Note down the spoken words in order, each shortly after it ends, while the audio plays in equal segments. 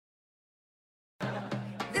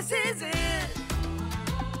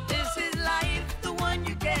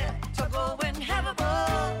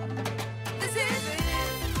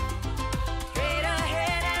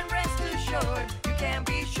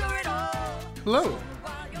Hello,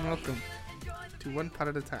 and welcome to One Pot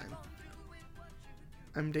at a Time.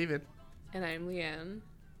 I'm David, And I'm Leanne.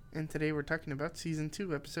 and today we're talking about Season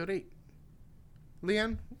 2, Episode 8.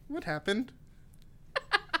 Leanne, what happened?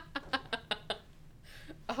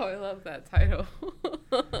 Oh, I love that title.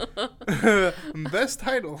 Best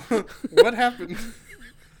title. What happened?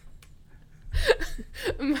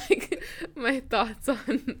 my thoughts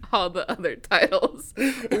on all the other titles.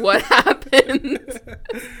 What happened?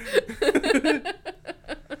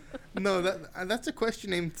 No, that's a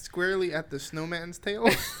question aimed squarely at the snowman's tail.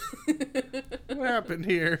 What happened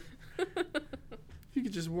here? If you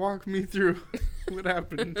could just walk me through what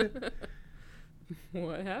happened.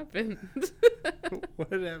 What happened?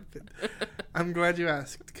 What happened? I'm glad you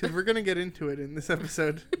asked, because we're going to get into it in this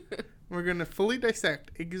episode. We're going to fully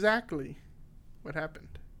dissect exactly what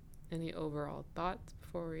happened. Any overall thoughts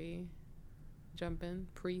before we jump in?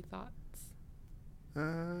 Pre-thoughts?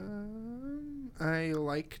 I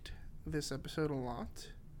liked this episode a lot.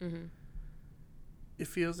 Mm-hmm. It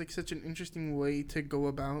feels like such an interesting way to go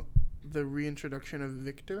about the reintroduction of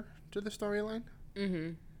Victor to the storyline.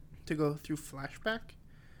 Mm-hmm. To go through flashback.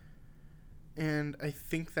 And I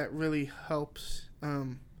think that really helps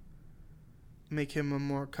make him a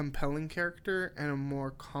more compelling character and a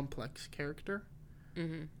more complex character.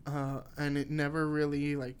 Mm-hmm. And it never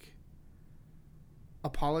really, like,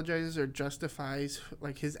 apologizes or justifies,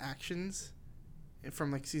 like, his actions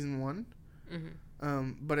from, like, Season 1.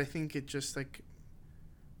 Mm-hmm. But I think it just, like,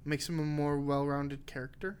 makes him a more well-rounded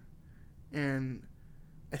character. And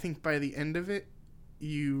I think by the end of it,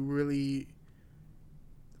 you really,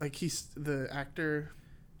 like, he's the actor,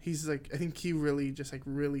 he's, like, I think he really just, like,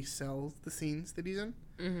 really sells the scenes that he's in.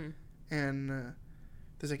 Mm-hmm. And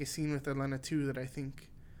there's, like, a scene with Elena, too, that I think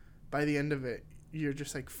by the end of it, you're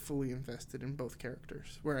just, like, fully invested in both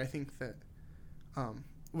characters. Where I think that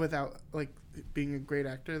without, like, being a great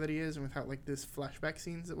actor that he is, and without, like, this flashback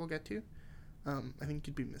scenes that we'll get to, I think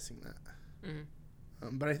you'd be missing that.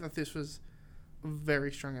 Mm-hmm. But I thought this was a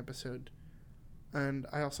very strong episode. And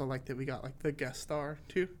I also liked that we got, like, the guest star,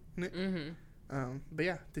 too, in it. Mm-hmm. But,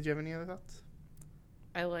 yeah, did you have any other thoughts?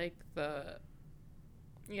 I like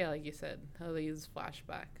like you said, how they use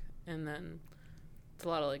flashback. And then it's a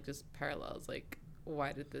lot of, like, just parallels. Like,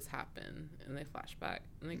 why did this happen? And they flash back.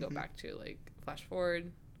 And they go back to, like, flash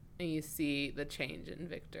forward. And you see the change in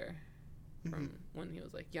Victor from when he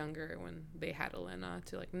was, like, younger, when they had Elena,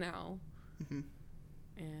 to, like, now. Mm-hmm.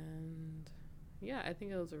 And, yeah, I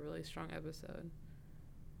think it was a really strong episode.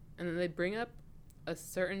 And then they bring up a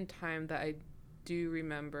certain time that I do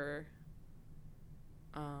remember.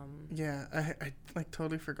 Yeah, I like,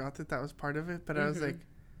 totally forgot that was part of it. But I was, like,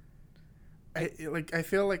 I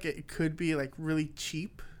feel like it could be, like, really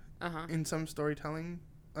cheap in some storytelling,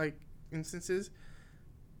 like, instances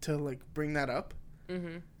to, like, bring that up.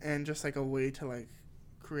 Mm-hmm. And just, like, a way to, like,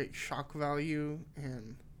 create shock value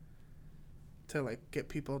and to, like, get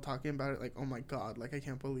people talking about it, like, oh my god, like, I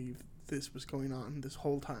can't believe this was going on this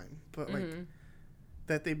whole time. But, like,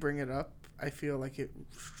 that they bring it up, I feel like it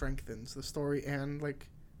strengthens the story and, like,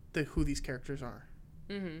 who these characters are.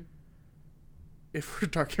 Mm-hmm. If we're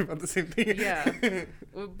talking about the same thing. Yeah.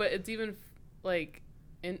 But it's even, like,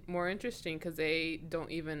 more interesting because they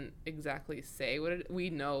don't even exactly say what we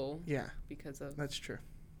know. Yeah. Because of... That's true.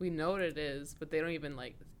 We know what it is, but they don't even,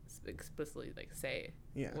 like, explicitly, like, say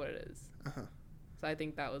what it is. Uh-huh. So I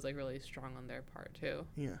think that was, like, really strong on their part, too.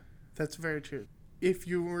 Yeah. That's very true. If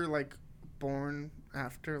you were, like, born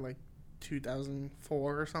after, like,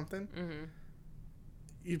 2004 or something,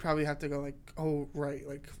 you'd probably have to go, like, oh, right,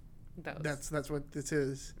 like, that's what this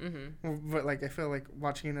is. But, like, I feel like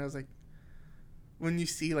watching it, I was like, when you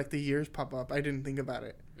see, like, the years pop up, I didn't think about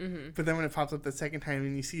it. But then when it pops up the second time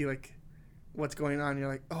and you see, like, what's going on, you're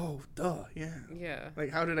like, oh, duh, yeah. Yeah.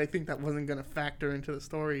 Like, how did I think that wasn't going to factor into the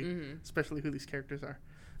story, especially who these characters are?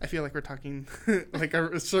 I feel like we're talking, like,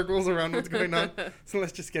 our circles around what's going on. So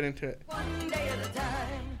let's just get into it. One day at a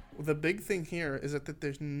time. The big thing here is that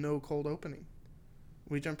there's no cold opening.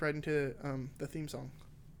 We jump right into the theme song.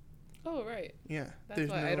 Oh, right. Yeah. That's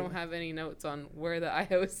why I don't have any notes on where the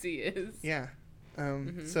IOC is. Yeah.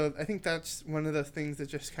 So I think that's one of the things that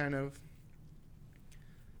just kind of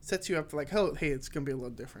sets you up for, like, oh, hey, it's going to be a little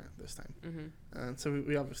different this time. So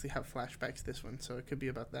we obviously have flashbacks this one, so it could be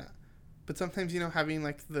about that. But sometimes, you know, having,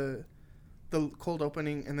 like, the cold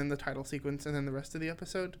opening and then the title sequence and then the rest of the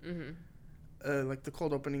episode, like, the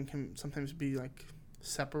cold opening can sometimes be, like,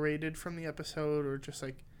 separated from the episode, or just,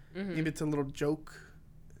 like, maybe it's a little joke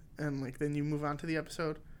and, like, then you move on to the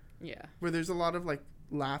episode. Yeah. Where there's a lot of, like,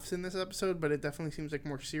 laughs in this episode, but it definitely seems, like,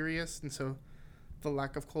 more serious, and so the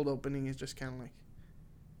lack of cold opening is just kind of, like,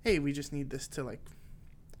 hey, we just need this to like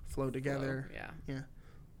flow together. Yeah.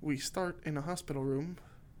 We start in a hospital room,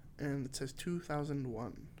 and it says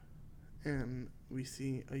 2001, and we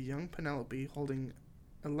see a young Penelope holding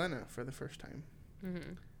Elena for the first time.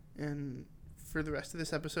 And for the rest of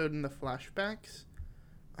this episode in the flashbacks,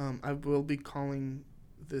 I will be calling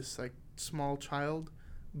this like small child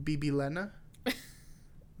Bibi Lena.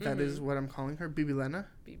 That is what I'm calling her, Bibi Lena.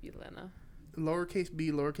 Bibi Lena. Lowercase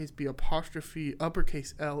b, apostrophe,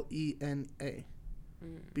 uppercase Lena.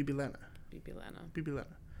 Bibi Lena. Bibi Lena. Bibi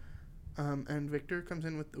Lena. And Victor comes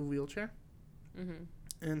in with the wheelchair.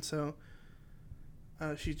 And so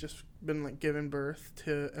she's just been like given birth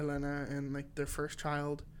to Elena and like their first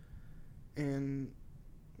child. And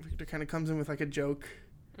Victor kind of comes in with like a joke.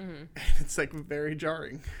 And it's like very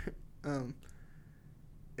jarring.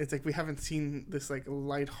 It's like we haven't seen this like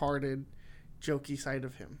lighthearted, jokey side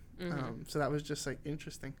of him. So that was just like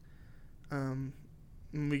interesting. And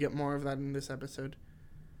we get more of that in this episode.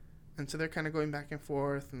 And so they're kind of going back and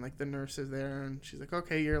forth, and like the nurse is there, and she's like,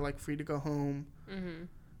 "Okay, you're like free to go home."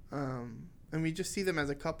 And we just see them as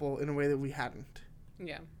a couple in a way that we hadn't.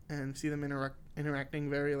 Yeah. And see them interacting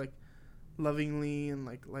very like lovingly and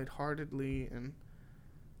like lightheartedly, and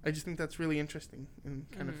I just think that's really interesting and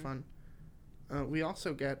kind of fun. We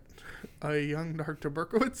also get a young Dr.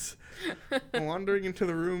 Berkowitz wandering into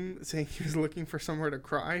the room saying he was looking for somewhere to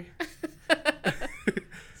cry.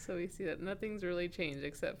 So we see that nothing's really changed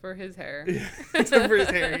except for his hair. Yeah, except for his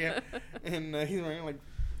hair, yeah. And he's wearing like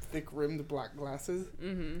thick rimmed black glasses.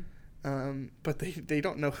 But they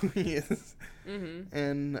don't know who he is.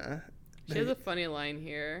 And she has a funny line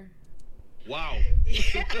here. Wow.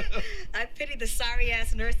 Yeah, I pity the sorry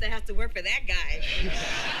ass nurse that has to work for that guy.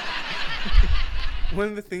 One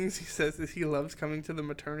of the things he says is he loves coming to the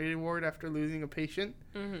maternity ward after losing a patient.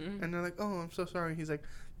 And they're like, "Oh, I'm so sorry." He's like,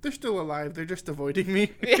 "They're still alive. They're just avoiding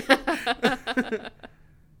me."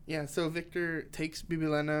 Yeah, so Victor takes Bibi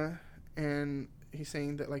Lena, and he's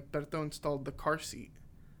saying that like Berto installed the car seat.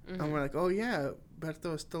 And we're like, "Oh yeah,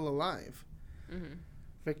 Berto is still alive."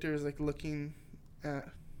 Victor is like looking at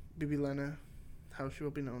Bibi Lena, how she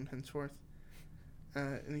will be known henceforth.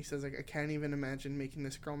 And he says like, "I can't even imagine making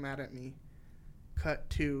this girl mad at me." Cut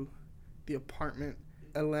to the apartment.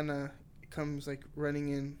 Elena comes like running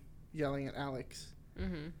in, yelling at Alex.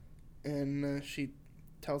 And she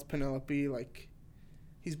tells Penelope like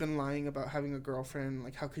he's been lying about having a girlfriend.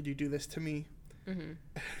 Like, how could you do this to me?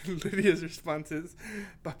 Lydia's response is,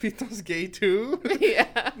 "Papito's gay too."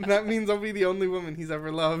 Yeah. That means I'll be the only woman he's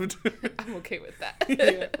ever loved. I'm okay with that.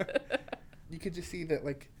 Yeah. You could just see that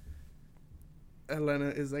like Elena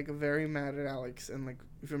is like very mad at Alex and like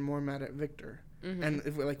even more mad at Victor. And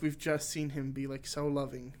if, like we've just seen him be like so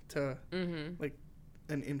loving to like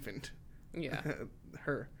an infant. Yeah.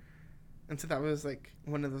 Her. And so that was like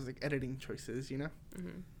one of those like editing choices, you know?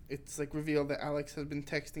 It's like revealed that Alex has been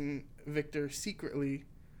texting Victor secretly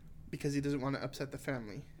because he doesn't want to upset the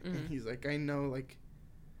family. And he's like, "I know like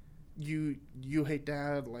you hate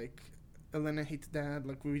dad, like Elena hates dad,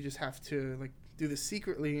 like we just have to like do this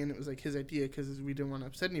secretly." And it was like his idea because we didn't want to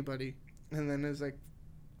upset anybody. And then it was like,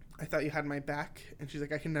 "I thought you had my back." And she's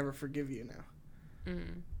like, "I can never forgive you now."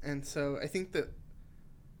 And so I think that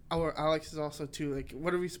our Alex is also too like,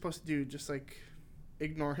 what are we supposed to do? Just like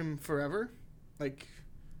ignore him forever? Like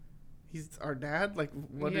he's our dad? Like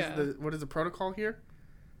what is the protocol here?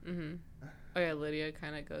 Oh yeah, Lydia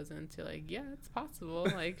kind of goes into like, yeah, it's possible.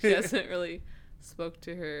 Like she hasn't really spoke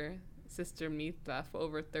to her sister Mita for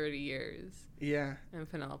over 30 years. Yeah. And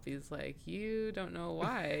Penelope's like, you don't know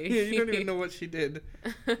why. Yeah, you don't even know what she did.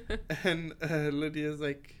 And Lydia's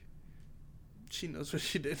like, she knows what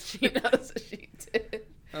she did. She knows what she did.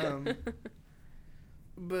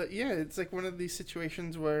 But yeah, it's like one of these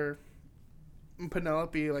situations where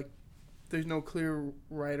Penelope, like, there's no clear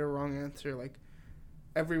right or wrong answer. Like,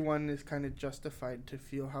 everyone is kind of justified to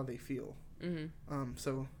feel how they feel.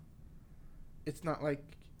 So it's not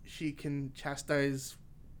like she can chastise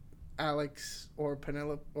Alex or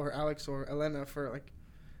Penelope or Alex or Elena for like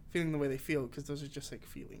feeling the way they feel, because those are just like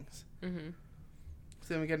feelings. So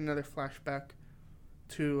then we get another flashback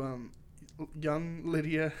to young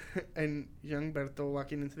Lydia and young Berto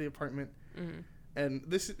walking into the apartment. And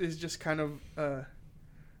this is just kind of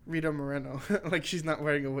Rita Moreno. Like, she's not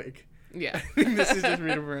wearing a wig. Yeah. This is just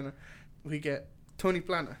Rita Moreno. We get Tony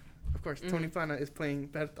Plana. Of course, Tony Plana is playing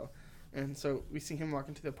Berto. And so we see him walk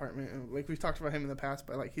into the apartment. And, like, we've talked about him in the past,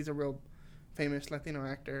 but, like, he's a real famous Latino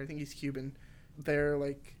actor. I think he's Cuban. They're,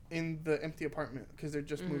 like, in the empty apartment because they're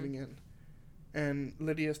just moving in. And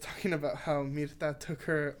Lydia's talking about how Mirta took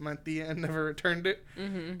her mantilla and never returned it.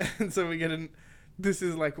 And so we get this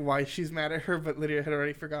is like why she's mad at her, but Lydia had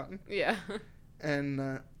already forgotten. Yeah.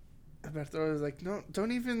 And Alberto was like, no,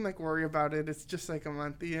 don't even like worry about it. It's just like a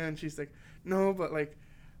mantilla. And she's like, no, but like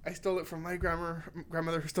I stole it from my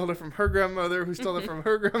grandmother who stole it from her grandmother who stole it from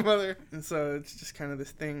her grandmother. And so it's just kind of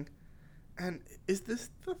this thing. And is this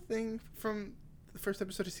the thing from the first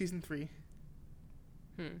episode of season 3?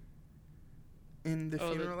 In the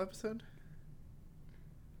funeral episode?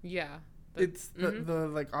 Yeah. It's the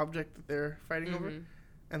like object that they're fighting over.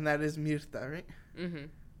 And that is Mirta, right?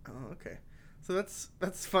 Oh, okay. So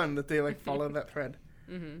that's fun that they like follow that thread.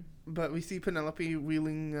 But we see Penelope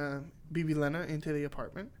wheeling Bibi Lena into the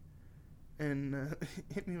apartment. And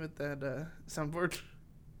hit me with that soundboard.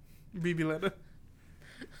 Bibi Lena.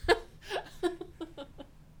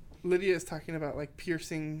 Lydia is talking about like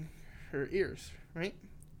piercing her ears, right?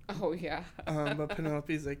 Oh, yeah. But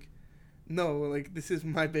Penelope's like, no, like this is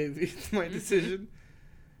my baby. It's my decision.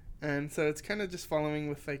 And so it's kind of just following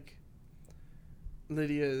with like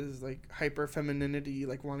Lydia's like hyper femininity,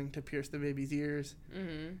 like wanting to pierce the baby's ears.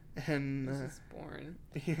 And this is born.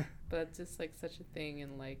 Yeah. But it's just like such a thing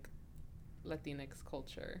in like Latinx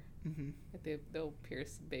culture. Like they'll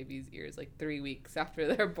pierce babies' ears like 3 weeks after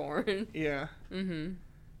they're born. Yeah.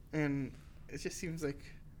 And it just seems like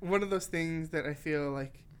one of those things that I feel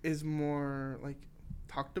like is more like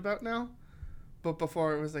talked about now. But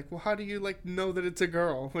before it was like, well, how do you like know that it's a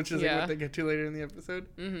girl? Which is like what they get to later in the episode.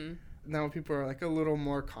 Now people are like a little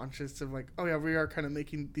more conscious of like, oh yeah, we are kind of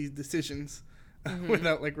making these decisions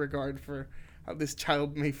without like regard for how this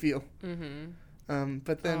child may feel.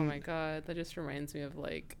 But then, oh my god, that just reminds me of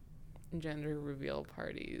like gender reveal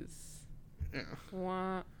parties. Yeah.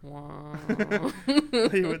 Wah, wah.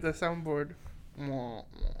 With the soundboard. Wah,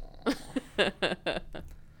 wah.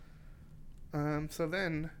 So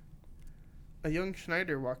then a young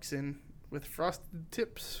Schneider walks in with frosted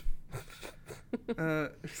tips.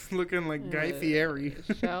 Looking like Guy Fieri.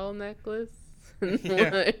 Shell necklace.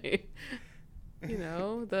 Yeah. You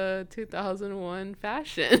know, the 2001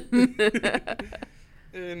 fashion.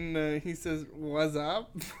 And he says, "What's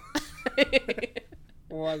up?"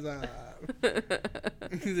 What's up?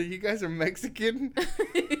 He's like, "You guys are Mexican?"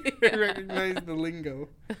 I recognize the lingo.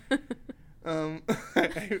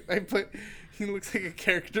 I put, he looks like a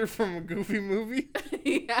character from a Goofy movie.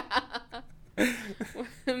 Yeah.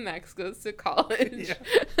 Max goes to college. Yeah.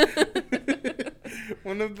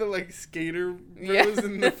 One of the like skater bros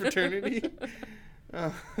in the fraternity.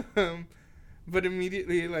 But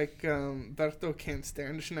immediately like Berto can't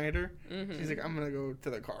stand Schneider. She's like, I'm gonna go to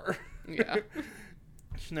the car. Yeah.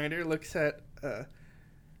 Schneider looks at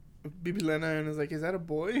Bibi Lena and is like, is that a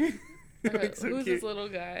boy? Like, so who's cute. This little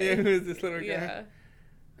guy? Yeah, who's this little guy? Yeah.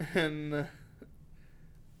 And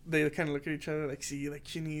they kind of look at each other like, see, like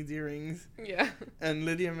she needs earrings. Yeah. And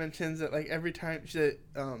Lydia mentions that like every time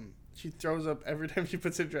she throws up every time she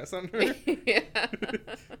puts a dress on her. Yeah.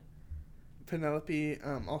 Penelope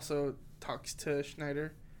also talks to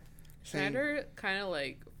Schneider. Schneider kind of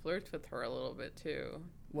like flirts with her a little bit too.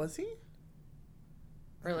 Was he?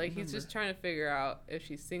 Or like he's just trying to figure out if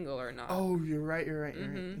she's single or not. Oh, you're right. You're right.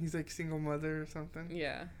 He's like single mother or something.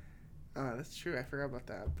 Yeah. That's true. I forgot about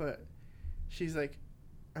that. But she's like,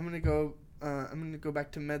 I'm gonna go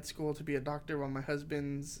back to med school to be a doctor while my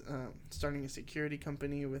husband's starting a security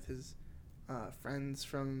company with his friends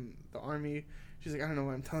from the army. She's like, I don't know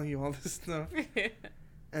why I'm telling you all this stuff.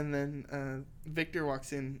 And then Victor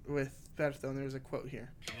walks in with Berto, and there's a quote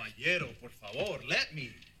here. Caballero, por favor, let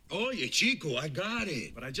me. Oye, chico, I got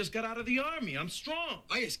it. But I just got out of the army. I'm strong.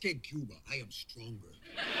 I escaped Cuba. I am stronger.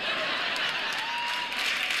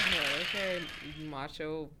 Okay,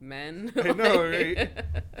 macho men. I know, right?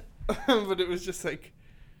 But it was just like,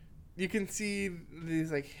 you can see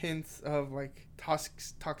these like hints of like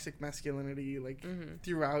toxic masculinity like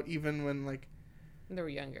throughout, even when like they were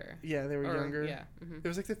younger. Yeah, they were younger. Yeah. There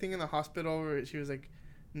was like the thing in the hospital where she was like,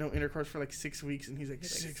 no intercourse for like 6 weeks, and he's like,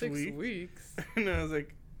 6 weeks. And I was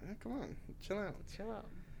like, oh, come on, chill out,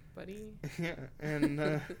 buddy. Yeah, and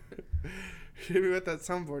hit me with that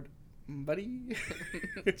soundboard, buddy.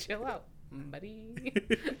 Chill out, buddy.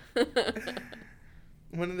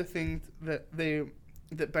 One of the things that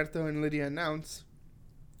Berto and Lydia announce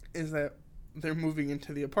is that they're moving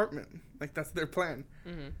into the apartment. Like, that's their plan.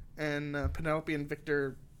 And Penelope and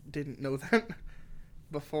Victor didn't know that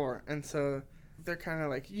before. And so they're kind of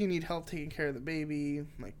like, you need help taking care of the baby.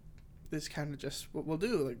 Like, this kind of just what we'll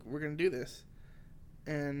do. Like, we're going to do this.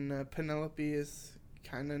 And Penelope is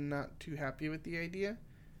kind of not too happy with the idea.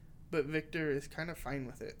 But Victor is kind of fine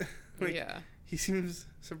with it. Like, yeah. He seems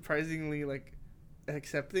surprisingly, like,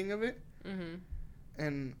 accepting of it.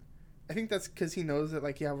 And I think that's because he knows that,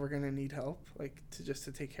 like, yeah, we're going to need help, like,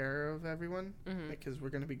 to take care of everyone, because we're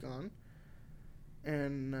going to be gone.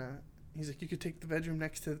 And he's like, you could take the bedroom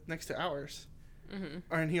next to ours.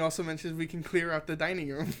 And he also mentions we can clear out the dining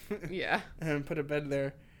room. Yeah. And put a bed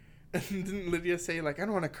there. And didn't Lydia say, like, I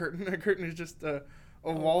don't want a curtain. A curtain is just a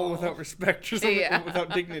wall without respect or something,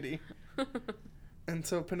 without dignity. And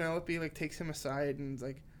so Penelope, like, takes him aside and is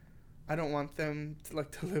like, I don't want them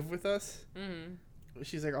to live with us.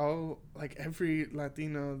 She's like, like, every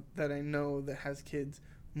Latino that I know that has kids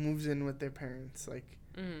moves in with their parents. Like,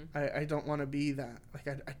 I don't want to be that. Like,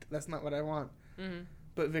 I that's not what I want.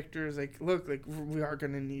 But Victor is like, look, like, we are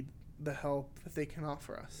going to need the help that they can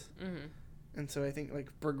offer us. And so I think, like,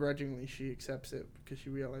 begrudgingly she accepts it because she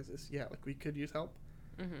realizes, yeah, like, we could use help.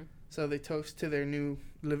 So they toast to their new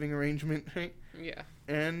living arrangement, right? Yeah.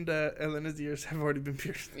 And Elena's ears have already been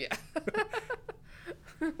pierced. Yeah.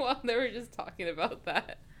 Well, they were just talking about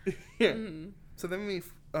that. Yeah. So then we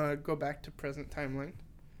go back to present timeline,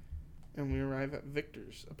 and we arrive at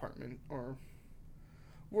Victor's apartment, or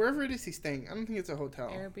wherever it is he's staying. I don't think it's a hotel.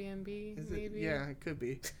 Airbnb, is maybe? Yeah, it could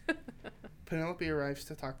be. Penelope arrives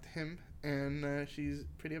to talk to him, and she's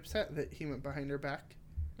pretty upset that he went behind her back.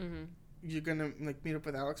 You're gonna, like, meet up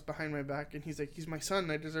with Alex behind my back, and he's like, he's my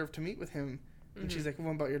son, I deserve to meet with him. And she's like,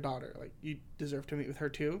 what about your daughter? Like, you deserve to meet with her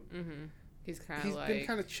too? He's kind of like... He's been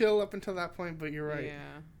kind of chill up until that point, but you're right.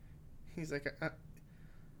 Yeah. He's like,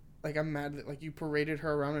 I'm mad that, like, you paraded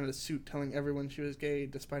her around in a suit telling everyone she was gay,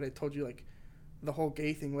 despite I told you, like, the whole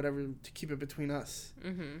gay thing, whatever, to keep it between us.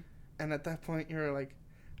 And at that point, you're like,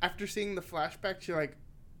 after seeing the flashbacks, you're like,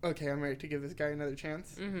 okay, I'm ready to give this guy another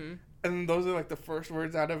chance. And those are, like, the first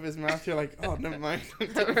words out of his mouth. You're like, oh, never mind.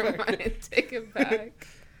 Never mind. Take it back.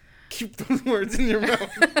 Keep those words in your mouth.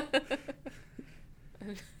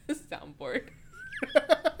 Soundboard.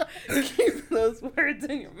 Keep those words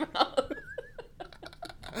in your mouth.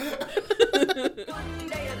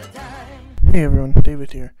 Hey everyone,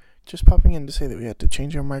 David here. Just popping in to say that we had to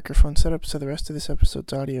change our microphone setup so the rest of this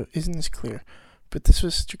episode's audio isn't as clear. But this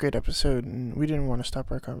was such a great episode, and we didn't want to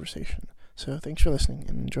stop our conversation. So thanks for listening,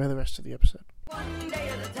 and enjoy the rest of the episode. One day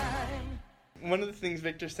at a time. One of the things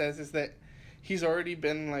Victor says is that he's already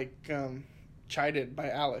been, like, chided by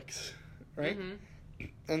Alex, right?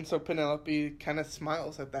 And so Penelope kind of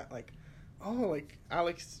smiles at that, like, oh, like,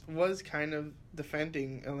 Alex was kind of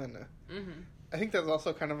defending Elena. I think that's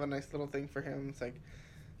also kind of a nice little thing for him. It's like,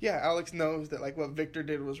 yeah, Alex knows that, like, what Victor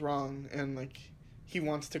did was wrong, and, like, he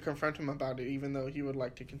wants to confront him about it, even though he would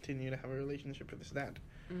like to continue to have a relationship with his dad.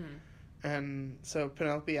 And so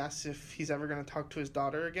Penelope asks if he's ever going to talk to his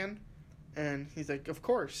daughter again, and he's like, of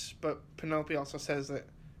course. But Penelope also says that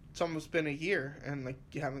it's almost been a year, and, like,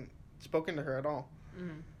 you haven't spoken to her at all.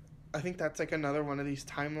 I think that's, like, another one of these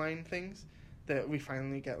timeline things that we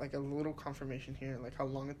finally get, like, a little confirmation here, like, how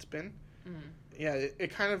long it's been. Yeah,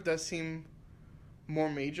 it kind of does seem more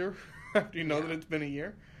major after you know that it's been a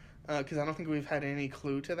year, because I don't think we've had any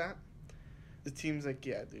clue to that. It seems like,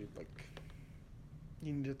 yeah, dude, like,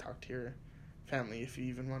 you need to talk to your family if you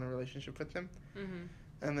even want a relationship with them.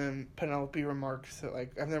 And then Penelope remarks that,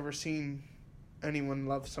 like, I've never seen anyone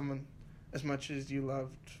love someone as much as you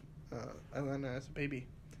loved Elena as a baby.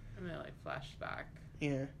 And they, like, flashback.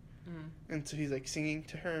 Yeah. And so he's, like, singing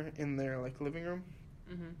to her in their, like, living room.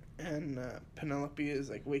 And Penelope is,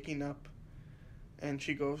 like, waking up, and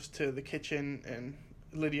she goes to the kitchen, and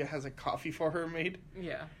Lydia has a coffee for her made.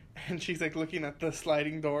 Yeah. And she's, like, looking at the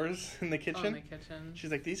sliding doors in the kitchen. In the kitchen.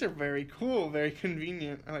 She's like, these are very cool, very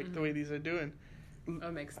convenient. I like the way these are doing.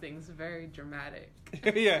 It makes things very dramatic.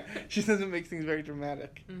 Yeah, she says it makes things very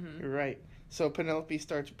dramatic. You're right. So Penelope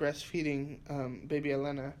starts breastfeeding baby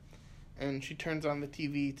Elena, and she turns on the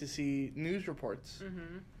TV to see news reports.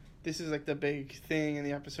 This is, like, the big thing in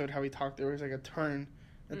the episode, how we talked. There was, like, a turn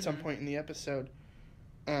at some point in the episode,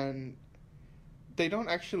 and they don't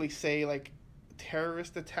actually say, like,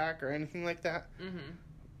 terrorist attack or anything like that,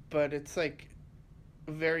 but it's, like,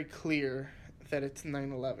 very clear that it's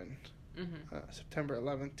 9/11, September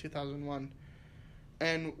 11th, 2001.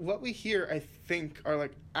 And what we hear, I think, are,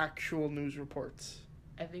 like, actual news reports.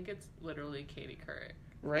 I think it's literally Katie Couric.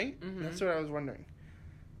 Right? That's what I was wondering.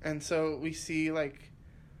 And so we see, like,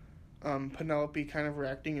 Penelope kind of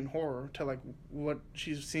reacting in horror to, like, what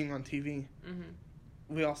she's seeing on TV.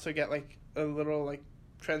 We also get, like, a little, like,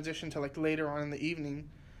 transition to, like, later on in the evening,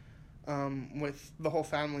 with the whole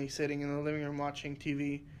family sitting in the living room watching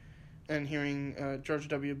TV and hearing George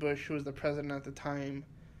W. Bush, who was the president at the time,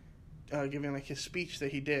 giving, like, his speech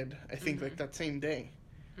that he did, I think, like, that same day.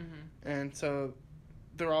 And so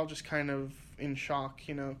they're all just kind of in shock,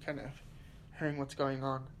 you know, kind of hearing what's going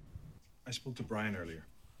on. I spoke to Brian earlier.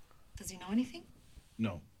 Does he know anything?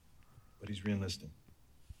 No, but he's re-enlisting.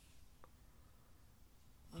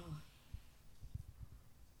 Oh.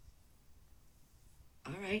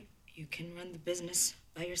 All right, you can run the business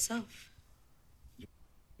by yourself.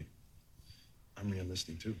 I'm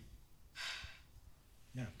re-enlisting too.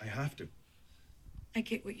 Yeah, I have to. I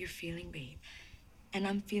get what you're feeling, babe. And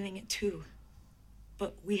I'm feeling it too.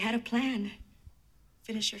 But we had a plan.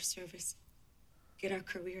 Finish our service, get our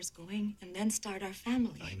careers going, and then start our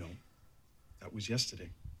family. I know. That was yesterday.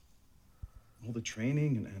 All the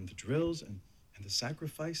training and the drills and the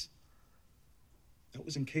sacrifice. That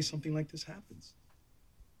was in case something like this happens.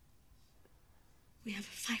 We have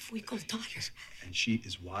a 5-week-old daughter. And she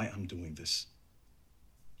is why I'm doing this.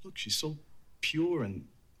 Look, she's so pure and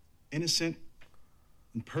innocent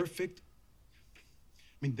and perfect.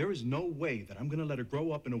 I mean, there is no way that I'm gonna let her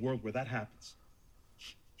grow up in a world where that happens.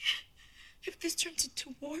 If this turns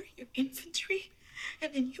into war, you're infantry,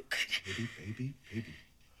 and then you could... Baby.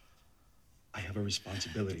 I have a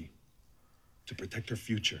responsibility to protect her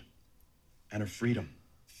future and her freedom.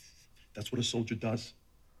 That's what a soldier does.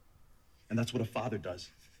 And that's what a father does.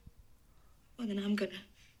 Well, then I'm gonna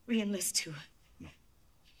re-enlist too. No,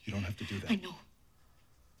 you don't have to do that. I know,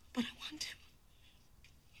 but I want to.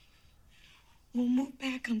 We'll move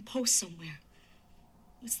back on post somewhere.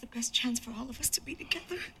 It's the best chance for all of us to be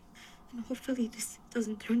together. And hopefully this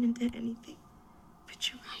doesn't turn into anything. But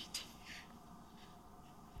you're right.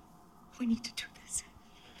 We need to do this.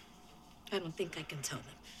 I don't think I can tell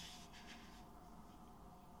them.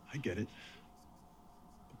 I get it.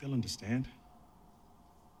 But they'll understand.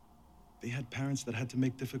 They had parents that had to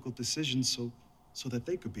make difficult decisions so that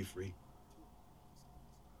they could be free.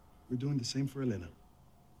 We're doing the same for Elena.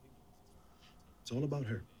 It's all about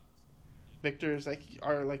her. Victor is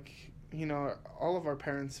all of our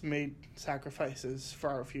parents made sacrifices for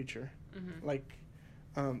our future.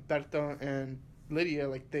 Mm-hmm. Berto and Lydia,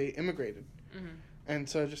 they immigrated. Mm-hmm. And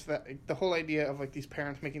so just that, the whole idea of, these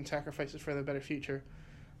parents making sacrifices for the better future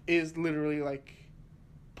is literally,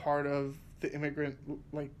 part of the immigrant,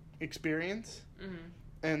 experience. Mm-hmm.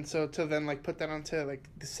 And so to then, put that onto,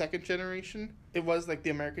 the second generation, it was, the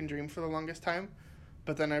American dream for the longest time.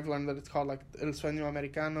 But then I've learned that it's called, El Sueño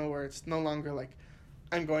Americano, where it's no longer,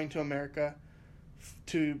 I'm going to America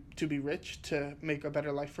to be rich, to make a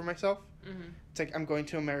better life for myself. Mm-hmm. It's I'm going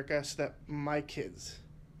to America so that my kids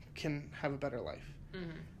can have a better life.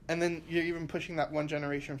 Mm-hmm. And then you're even pushing that one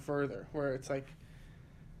generation further, where it's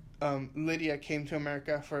Lydia came to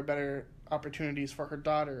America for better opportunities for her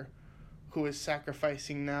daughter, who is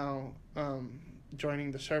sacrificing now,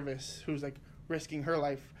 joining the service, who's, risking her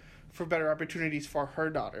life for better opportunities for her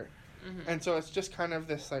daughter. Mm-hmm. And so it's just kind of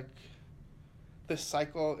this, this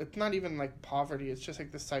cycle. It's not even, poverty. It's just,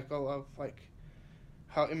 this cycle of,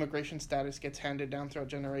 how immigration status gets handed down throughout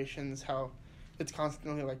generations, how it's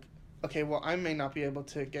constantly, okay, well, I may not be able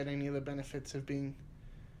to get any of the benefits of being,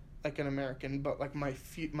 an American, but, my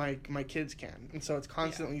kids can. And so it's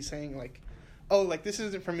constantly saying, this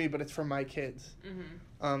isn't for me, but it's for my kids.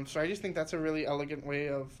 Mm-hmm. So I just think that's a really elegant way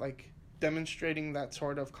of, demonstrating that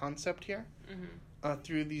sort of concept here. Mm-hmm.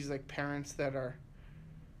 Through these, parents that are...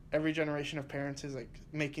 Every generation of parents is,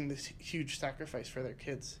 making this huge sacrifice for their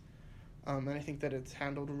kids. And I think that it's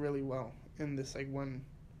handled really well in this, one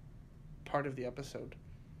part of the episode.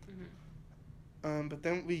 Mm-hmm. But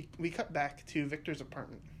then we cut back to Victor's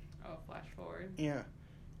apartment. Oh, flash forward. Yeah.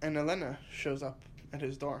 And Elena shows up at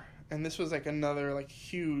his door. And this was, another,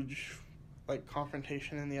 huge,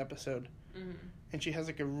 confrontation in the episode. Mm-hmm. And she has,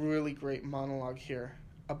 a really great monologue here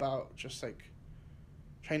about just,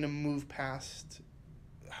 trying to move past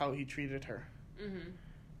how he treated her. Mm-hmm.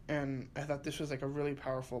 And I thought this was, a really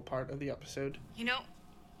powerful part of the episode. You know,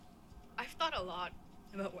 I've thought a lot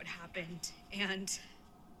about what happened, and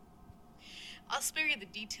I'll spare you the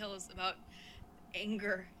details about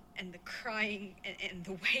anger and the crying and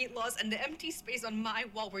the weight loss and the empty space on my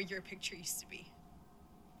wall where your picture used to be.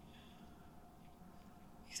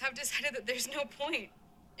 Because I've decided that there's no point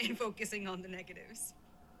in focusing on the negatives.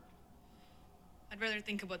 I'd rather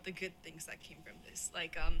think about the good things that came from this.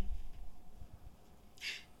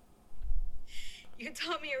 You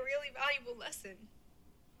taught me a really valuable lesson.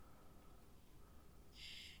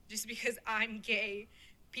 Just because I'm gay,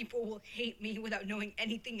 people will hate me without knowing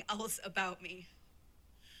anything else about me.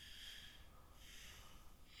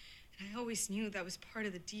 And I always knew that was part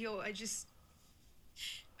of the deal.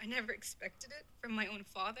 I never expected it from my own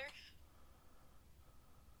father.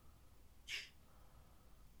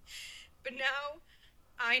 But now,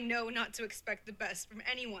 I know not to expect the best from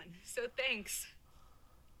anyone, so thanks.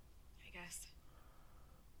 I guess.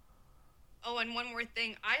 Oh, and one more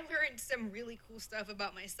thing. I learned some really cool stuff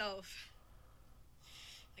about myself.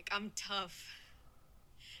 Like, I'm tough.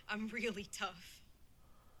 I'm really tough.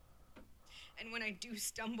 And when I do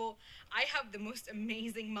stumble, I have the most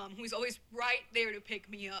amazing mom who's always right there to pick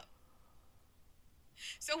me up.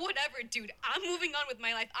 So whatever, dude. I'm moving on with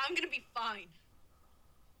my life. I'm gonna be fine.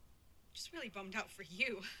 Just really bummed out for you.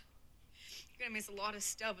 You're gonna miss a lot of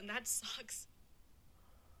stuff, and that sucks.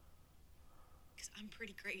 Because I'm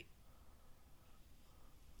pretty great.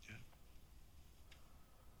 Yeah.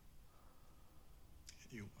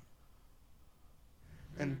 You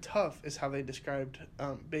are. And tough is how they described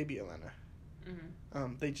baby Elena.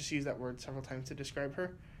 They just use that word several times to describe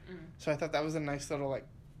her. So I thought that was a nice little like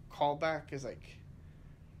callback. Is like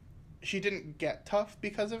she didn't get tough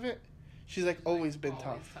because of it. She's like always been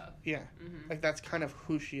tough. Yeah, like that's kind of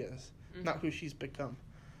who she is, not who she's become.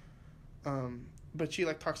 But she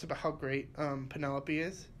like talks about how great Penelope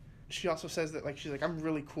is. She also says that like she's like, I'm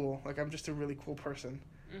really cool. Like I'm just a really cool person,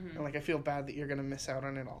 and like I feel bad that you're gonna miss out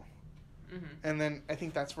on it all. And then I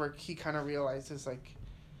think that's where he kind of realizes like,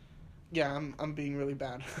 yeah, I'm being really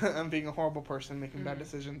bad. I'm being a horrible person, making bad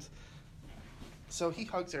decisions. So he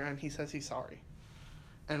hugs her and he says he's sorry.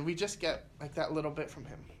 And we just get like that little bit from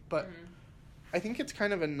him. But I think it's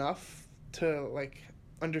kind of enough to like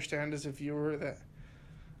understand as a viewer that,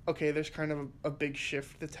 okay, there's kind of a big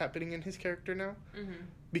shift that's happening in his character now.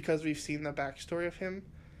 Because we've seen the backstory of him.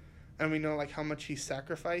 And we know like how much he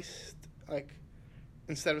sacrificed. Like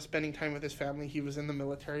instead of spending time with his family, he was in the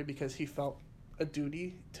military because he felt a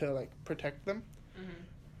duty to like protect them.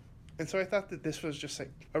 And so I thought that this was just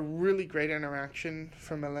like a really great interaction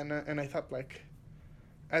from Elena, and I thought like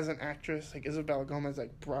as an actress like Isabel Gomez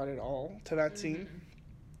like brought it all to that scene.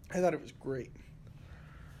 I thought it was great.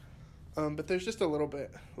 But there's just a little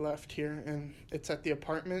bit left here, and it's at the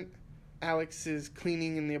apartment. Alex is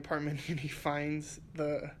cleaning in the apartment and he finds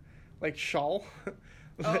the like shawl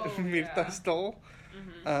that Mirta stole.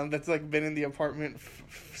 That's like been in the apartment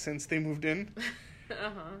since they moved in.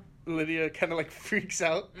 Lydia kind of like freaks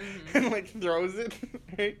out and like throws it.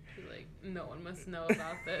 Right? She's like, no one must know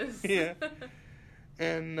about this. Yeah.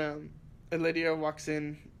 And Lydia walks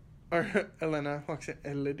in, or Elena walks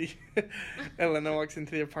in. Lydia. Elena walks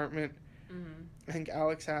into the apartment. I think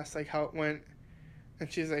Alex asks like how it went, and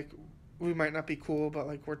she's like, "We might not be cool, but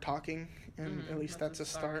like we're talking, and at least that's a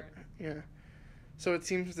start." Yeah. So it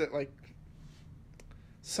seems that like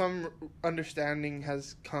some understanding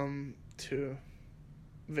has come to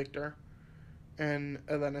Victor, and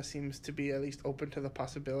Elena seems to be at least open to the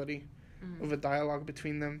possibility of a dialogue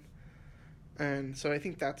between them. And so I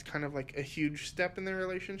think that's kind of like a huge step in their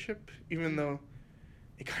relationship, even though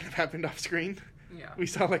it kind of happened off screen. Yeah. We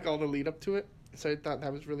saw like all the lead up to it. So I thought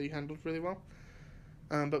that was really handled really well.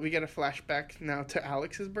 But we get a flashback now to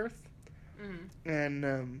Alex's birth.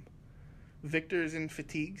 And Victor is in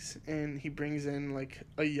fatigues, and he brings in like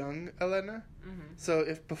a young Elena. So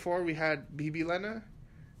if before we had Baby Lena,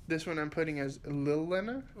 this one I'm putting as Lil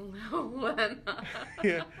Lena. Lil Lena.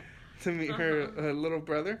 Yeah, to meet her little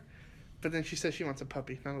brother. But then she says she wants a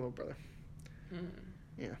puppy, not a little brother.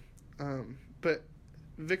 Yeah. But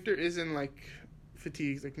Victor is in like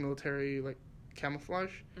fatigues, like military, like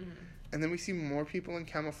camouflage. And then we see more people in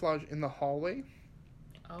camouflage in the hallway.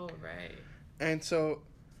 Oh, right. And so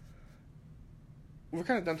we're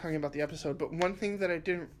kind of done talking about the episode, but one thing that I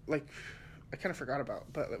didn't like, I kind of forgot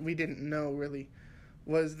about, but we didn't know really,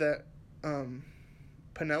 was that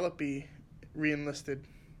Penelope re-enlisted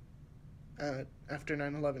after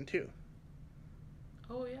 9/11 too.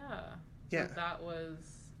 Oh, yeah. Yeah. So that was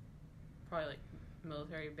probably like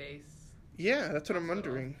military base. Yeah, that's what I'm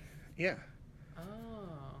wondering. Yeah. Oh.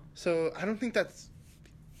 So I don't think that's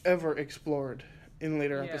ever explored in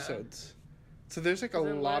later episodes. So there's like a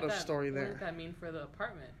lot of story there. What did that mean for the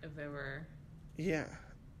apartment if they were... Yeah.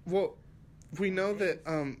 Well, we know that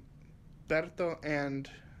Berto and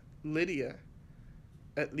Lydia,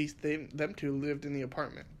 at least them two, lived in the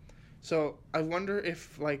apartment. So I wonder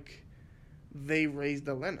if, like, they raised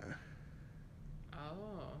Elena.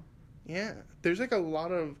 Oh. Yeah. There's, like, a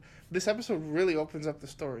lot of... This episode really opens up the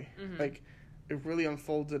story. Like, it really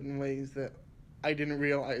unfolds it in ways that I didn't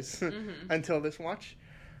realize until this watch.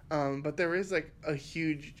 But there is, like, a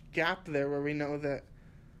huge gap there where we know that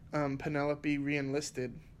Penelope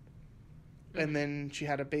re-enlisted, and then she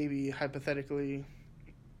had a baby, hypothetically,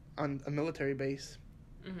 on a military base.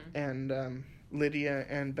 And Lydia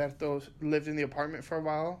and Berto lived in the apartment for a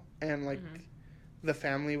while, and, like, the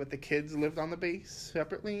family with the kids lived on the base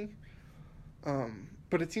separately.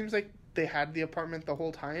 But it seems like they had the apartment the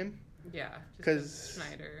whole time. Yeah, because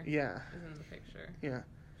Schneider is in the picture. Yeah.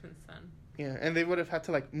 Since then. Yeah, and they would have had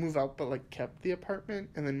to, like, move out but, like, kept the apartment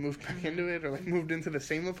and then moved back into it, or, like, moved into the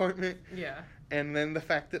same apartment. Yeah. And then the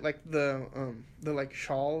fact that, like, the like,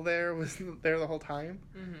 shawl there was there the whole time.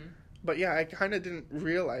 Mm-hmm. But, yeah, I kind of didn't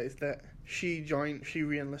realize that she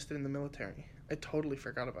re-enlisted in the military. I totally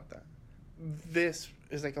forgot about that. This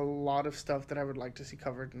is, like, a lot of stuff that I would like to see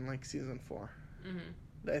covered in, like, season 4.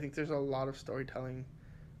 Mm-hmm. I think there's a lot of storytelling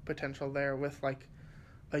potential there with, like,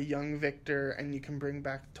 a young Victor, and you can bring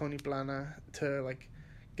back Tony Plana to, like,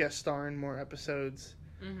 guest star in more episodes.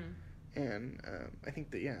 Mm-hmm. And I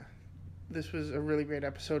think that, yeah, this was a really great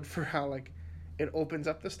episode for how, like, it opens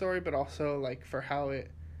up the story, but also, like, for how it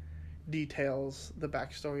details the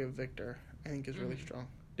backstory of Victor, I think is really strong.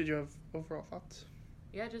 Did you have overall thoughts?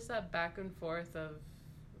 Yeah, just that back and forth of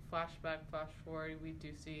flashback, flash forward. We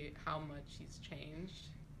do see how much he's changed.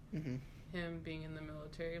 Mm-hmm. Him being in the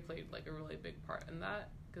military played, like, a really big part in that.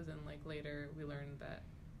 Because then, like, later we learned that...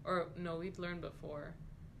 Or, no, we'd learned before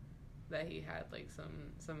that he had, like,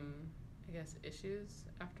 some I guess, issues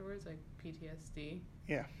afterwards, like PTSD.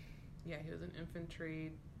 Yeah. Yeah, he was in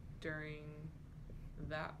infantry during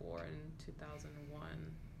that war in 2001.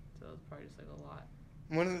 So it was probably just, like, a lot.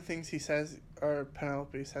 One of the things he says, or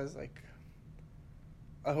Penelope says, like,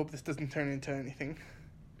 I hope this doesn't turn into anything.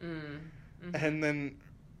 Mm-hmm. And then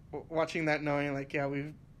watching that, knowing, like, yeah,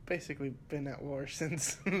 we've basically been at war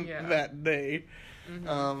since that day.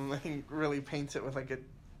 Mm-hmm. I think really paints it with, like,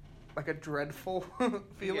 a dreadful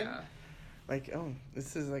feeling. Yeah. Like, oh,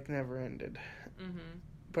 this is, like, never ended. Mm-hmm.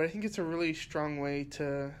 But I think it's a really strong way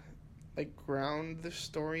to, like, ground the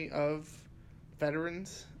story of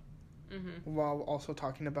veterans, while also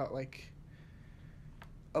talking about, like,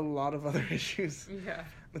 a lot of other issues. Yeah.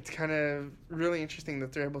 It's kind of really interesting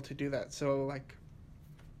that they're able to do that so, like,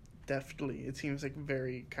 deftly. It seems, like,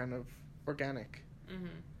 very kind of organic. Mm-hmm.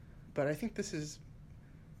 But I think this is,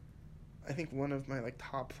 one of my, like,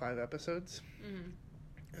 top 5 episodes.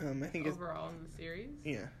 Mm-hmm. I think overall in the series.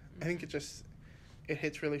 Yeah. Mm-hmm. I think it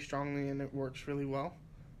hits really strongly and it works really well.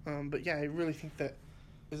 But yeah, I really think that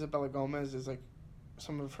Isabella Gomez is, like,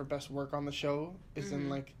 some of her best work on the show is in,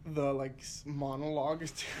 like, the, like,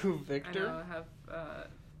 monologues to Victor. I know, I have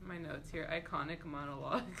my notes here. Iconic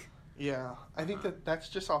monologue. Yeah. I think that's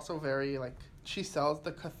just also very, like, she sells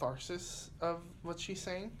the catharsis of what she's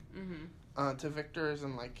saying to Victor,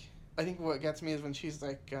 and, like, I think what gets me is when she's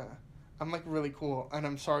like, I'm, like, really cool, and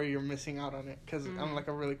I'm sorry you're missing out on it, because I'm, like,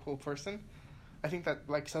 a really cool person. I think that,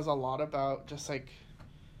 like, says a lot about just, like,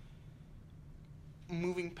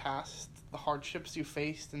 moving past the hardships you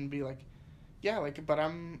faced and be like, yeah, like, but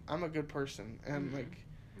I'm a good person, and like,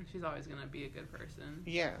 and she's always gonna be a good person.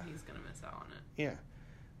 Yeah, he's gonna miss out on it. Yeah,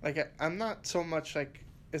 like, I'm not so much like,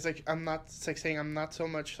 it's like, I'm not, it's like saying I'm not so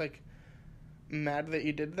much like mad that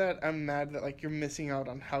you did that. I'm mad that, like, you're missing out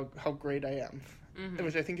on how great I am,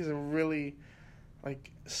 which I think is a really,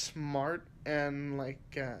 like, smart and,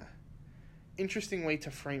 like, interesting way to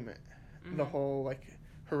frame it. The whole, like,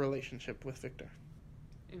 her relationship with Victor.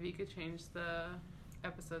 If you could change the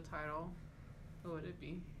episode title, what would it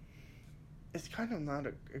be? It's kind of not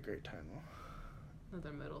a great title.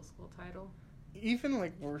 Another middle school title? Even,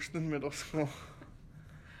 like, worse than middle school.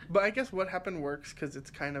 But I guess What Happened works because it's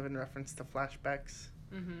kind of in reference to flashbacks.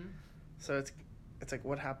 So it's like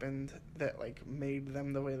what happened that, like, made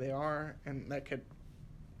them the way they are, and that could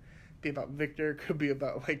be about Victor, could be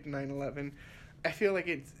about, like, 9/11. I feel like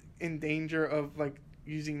it's in danger of, like,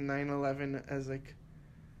 using 9/11 as, like,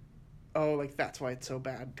 oh, like, that's why it's so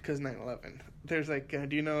bad, because 9/11. There's, like,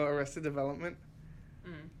 do you know Arrested Development?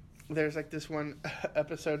 There's, like, this one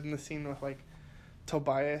episode in the scene with, like,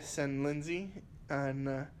 Tobias and Lindsay,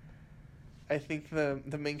 and I think the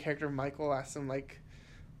main character, Michael, asks him, like,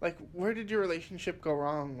 where did your relationship go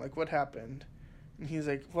wrong? Like, what happened? And he's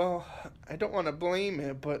like, well, I don't want to blame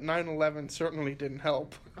it, but 9/11 certainly didn't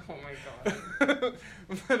help. Oh, my God.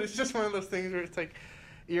 But it's just one of those things where it's like,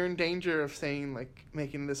 you're in danger of saying, like,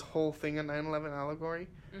 making this whole thing a 9/11 allegory.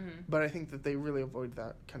 But I think that they really avoid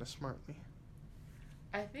that kind of smartly.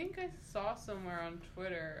 I think I saw somewhere on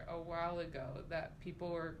Twitter a while ago that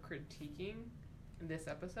people were critiquing this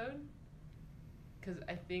episode. Because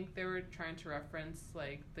I think they were trying to reference,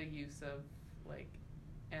 like, the use of, like,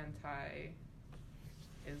 anti-Islam.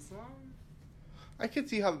 I could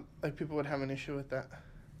see how, like, people would have an issue with that.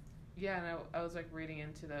 Yeah, and I was, like, reading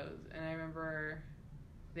into those. And I remember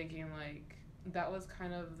thinking, like, that was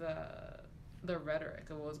kind of the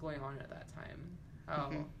rhetoric of what was going on at that time.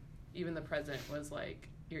 How even the president was like,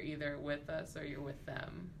 you're either with us or you're with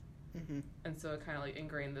them. And so it kind of, like,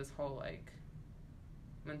 ingrained this whole, like,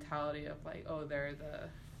 mentality of, like, oh, they're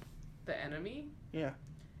the enemy. Yeah.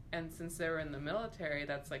 And since they were in the military,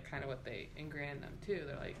 that's like kind of what they ingrained in them too.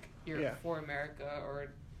 They're like, you're for America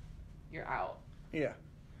or you're out. Yeah.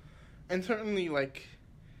 And certainly, like,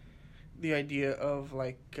 the idea of,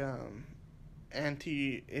 like,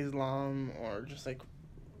 anti-Islam or just, like,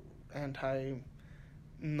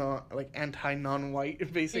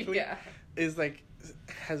 anti-non-white, basically, is, like,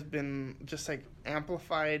 has been just, like,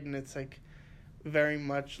 amplified, and it's, like, very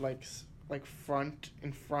much, like front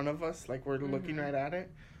in front of us, like, we're looking right at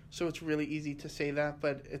it. So it's really easy to say that,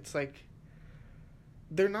 but it's, like,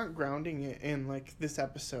 they're not grounding it in, like, this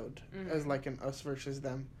episode as, like, an us versus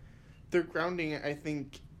them. They're grounding it, I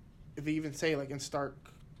think, they even say, like, in stark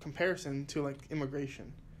comparison to, like,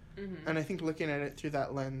 immigration. And I think looking at it through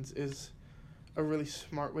that lens is a really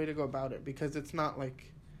smart way to go about it, because it's not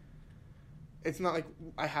like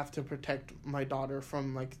I have to protect my daughter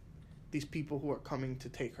from, like, these people who are coming to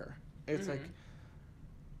take her. It's like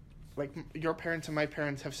your parents and my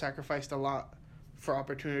parents have sacrificed a lot for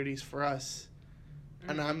opportunities for us,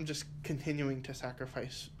 and I'm just continuing to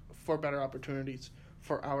sacrifice for better opportunities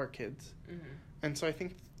for our kids. And so I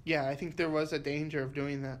think there was a danger of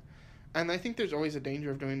doing that, and I think there's always a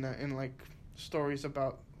danger of doing that in, like, stories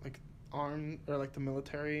about, like, armed or, like, the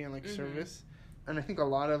military and, like, service. And I think a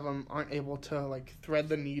lot of them aren't able to, like, thread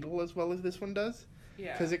the needle as well as this one does.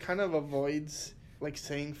 Yeah. Because it kind of avoids, like,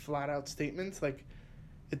 saying flat-out statements. Like,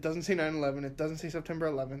 it doesn't say 9/11. It doesn't say September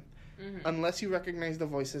 11th. Unless you recognize the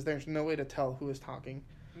voices, there's no way to tell who is talking.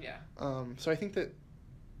 Yeah. So I think that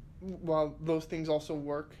while those things also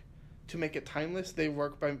work to make it timeless, they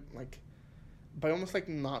work by almost, like,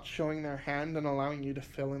 not showing their hand and allowing you to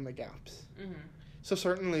fill in the gaps. So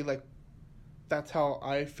certainly, like, that's how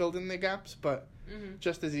I filled in the gaps, but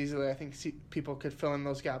just as easily, I think people could fill in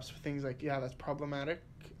those gaps with things like, yeah, that's problematic.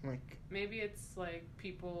 Like, maybe it's, like,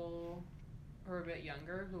 people who are a bit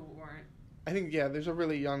younger who weren't... I think, yeah, there's a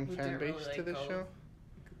really young fan base really, like, to this show.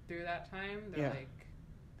 Through that time, they're like,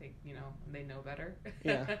 they, you know, they know better.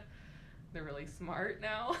 Yeah. They're really smart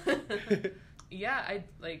now. Yeah, I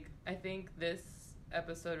think this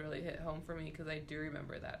episode really hit home for me, because I do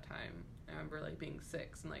remember that time. I remember, like, being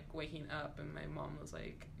 6 and, like, waking up, and my mom was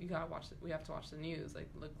like, we have to watch the news, like,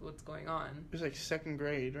 look what's going on. It was, like, 2nd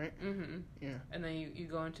grade, right? Yeah. And then you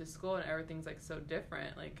go into school, and everything's, like, so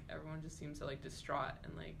different. Like, everyone just seems so, like, distraught,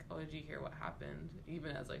 and, like, oh, did you hear what happened?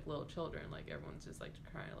 Even as, like, little children, like, everyone's just, like,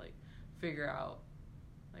 trying to, like, figure out,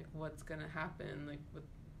 like, what's gonna happen, like, with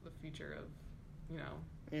the future of, you know.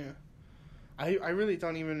 Yeah. I really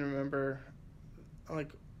don't even remember,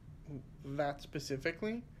 like, that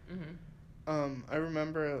specifically. I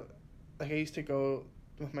remember, like, I used to go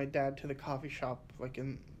with my dad to the coffee shop, like,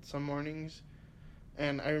 in some mornings,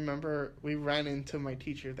 and I remember we ran into my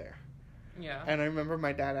teacher there. Yeah. And I remember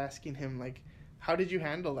my dad asking him, like, how did you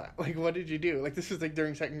handle that? Like, what did you do? Like, this was, like,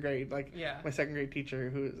 during 2nd grade, like, my 2nd grade teacher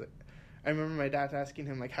who was, like, I remember my dad asking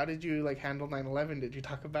him, like, how did you, like, handle 9/11? Did you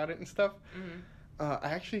talk about it and stuff? I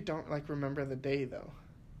actually don't, like, remember the day, though.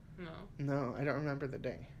 No, I don't remember the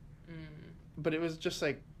day. But it was just,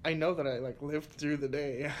 like, I know that I, like, lived through the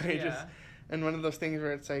day. And one of those things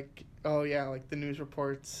where it's, like, oh, yeah, like, the news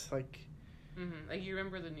reports, like... Like, you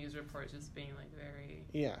remember the news reports just being, like, very...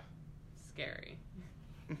 scary.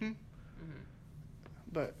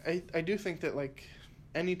 But I do think that, like,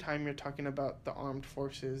 anytime you're talking about the armed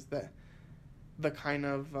forces, that the kind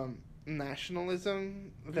of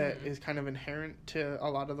nationalism that is kind of inherent to a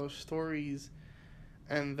lot of those stories,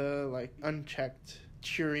 and the, like, unchecked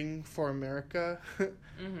cheering for America,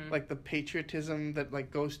 like, the patriotism that, like,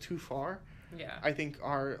 goes too far, I think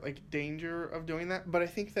are, like, danger of doing that. But I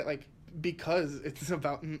think that, like, because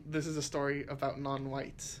this is a story about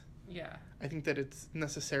non-whites, I think that it's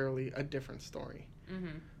necessarily a different story.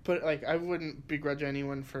 But, like, I wouldn't begrudge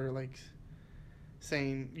anyone for, like,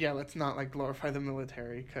 saying, yeah, let's not, like, glorify the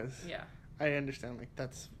military, because I understand, like,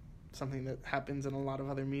 that's something that happens in a lot of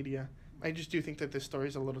other media. I just do think that this story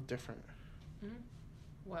is a little different.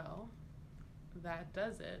 Well, that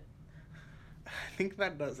does it. I think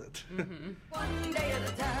that does it. One day at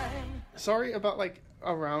a time. Sorry about, like,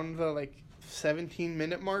 around the, like,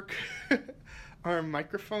 17-minute mark. Our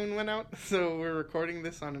microphone went out, so we're recording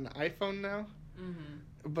this on an iPhone now.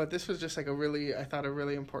 But this was just, like, a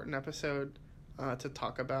really important episode to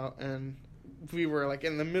talk about, and we were, like,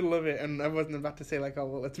 in the middle of it, and I wasn't about to say, like, oh,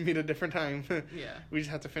 well, let's meet a different time. We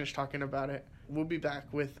just had to finish talking about it. We'll be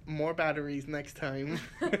back with more batteries next time.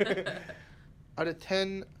 Out of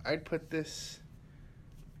 10, I'd put this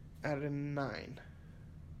at a 9.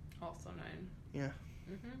 Also 9. Yeah.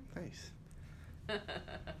 Nice.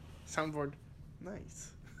 Soundboard.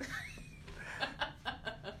 Nice.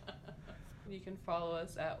 You can follow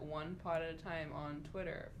us at One Pod at a Time on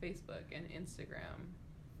Twitter, Facebook, and Instagram.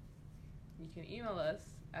 You can email us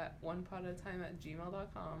at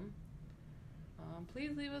onepod@gmail.com.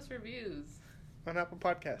 Please leave us reviews On Apple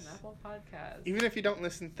Podcasts. on Apple Podcasts. Even if you don't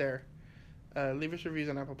listen there, leave us reviews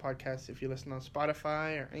on Apple Podcasts if you listen on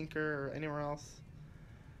Spotify or Anchor or anywhere else.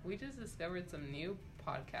 We just discovered some new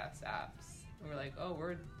podcast apps. We're like, oh,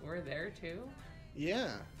 we're there too?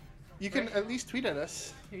 Yeah. You can at least tweet at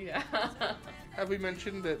us. Yeah. Have we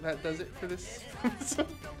mentioned that does it for this episode?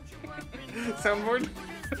 Soundboard?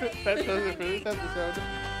 That does it for this episode.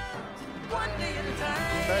 One day at a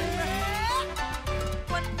time. Bye.